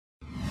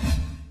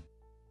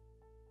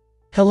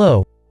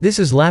Hello, this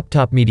is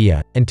Laptop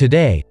Media, and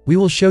today, we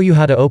will show you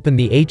how to open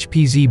the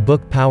HP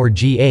ZBook Power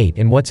G8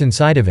 and what's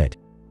inside of it.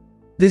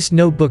 This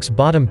notebook's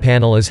bottom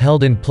panel is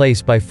held in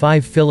place by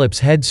 5 Phillips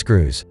head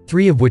screws,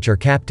 3 of which are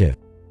captive.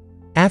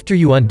 After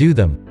you undo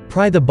them,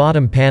 pry the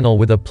bottom panel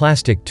with a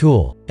plastic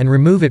tool, and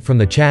remove it from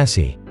the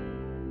chassis.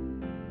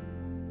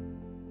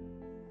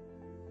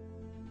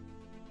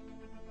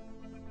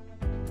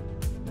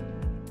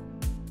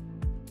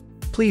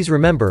 Please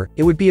remember,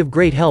 it would be of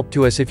great help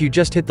to us if you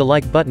just hit the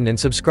like button and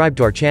subscribe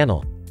to our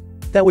channel.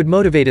 That would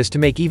motivate us to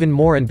make even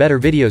more and better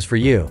videos for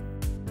you.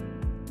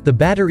 The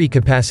battery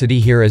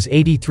capacity here is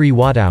 83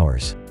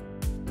 watt-hours.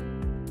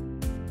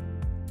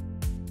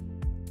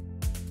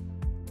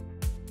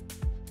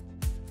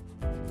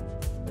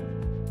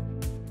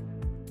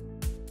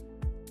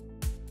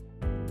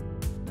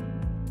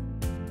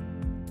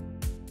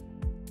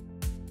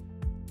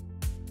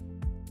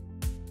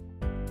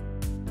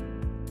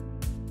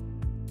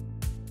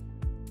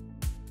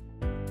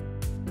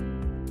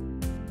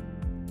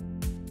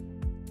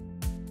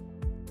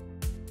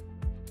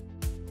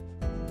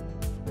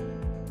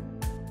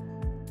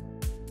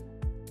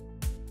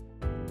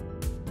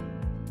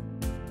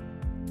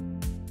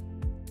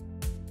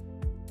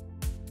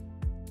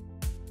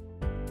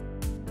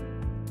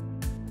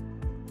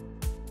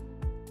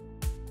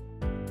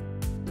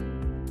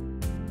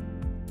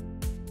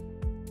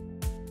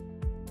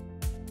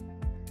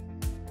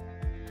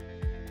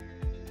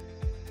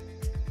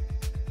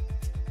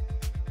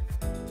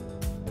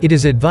 It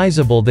is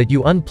advisable that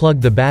you unplug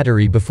the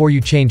battery before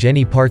you change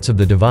any parts of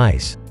the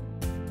device.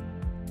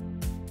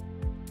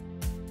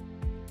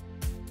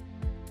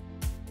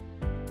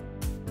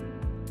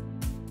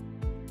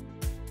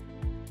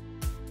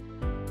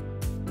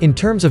 In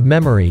terms of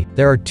memory,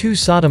 there are 2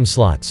 SODIMM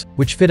slots,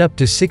 which fit up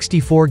to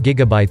 64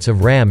 GB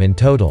of RAM in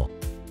total.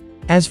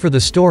 As for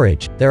the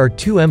storage, there are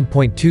 2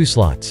 M.2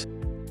 slots.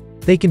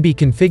 They can be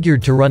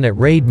configured to run at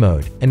RAID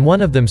mode, and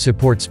one of them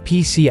supports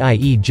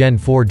PCIe Gen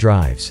 4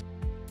 drives.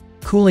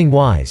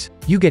 Cooling-wise,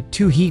 you get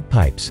 2 heat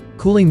pipes,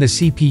 cooling the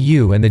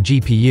CPU and the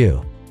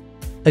GPU.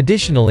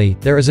 Additionally,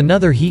 there is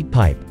another heat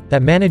pipe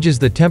that manages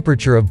the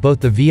temperature of both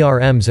the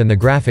VRMs and the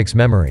graphics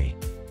memory.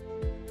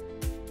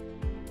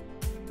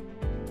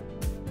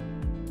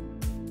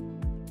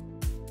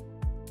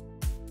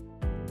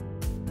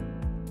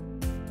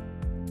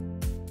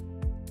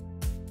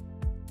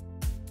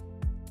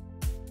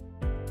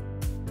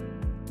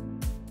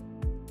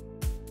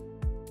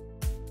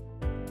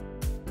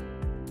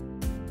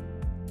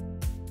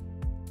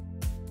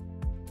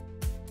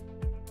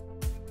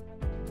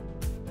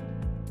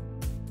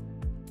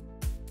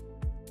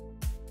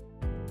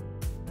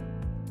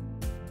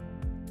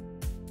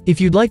 If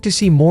you'd like to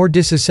see more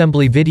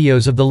disassembly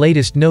videos of the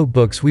latest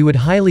notebooks, we would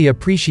highly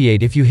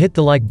appreciate if you hit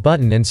the like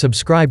button and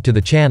subscribe to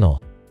the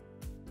channel.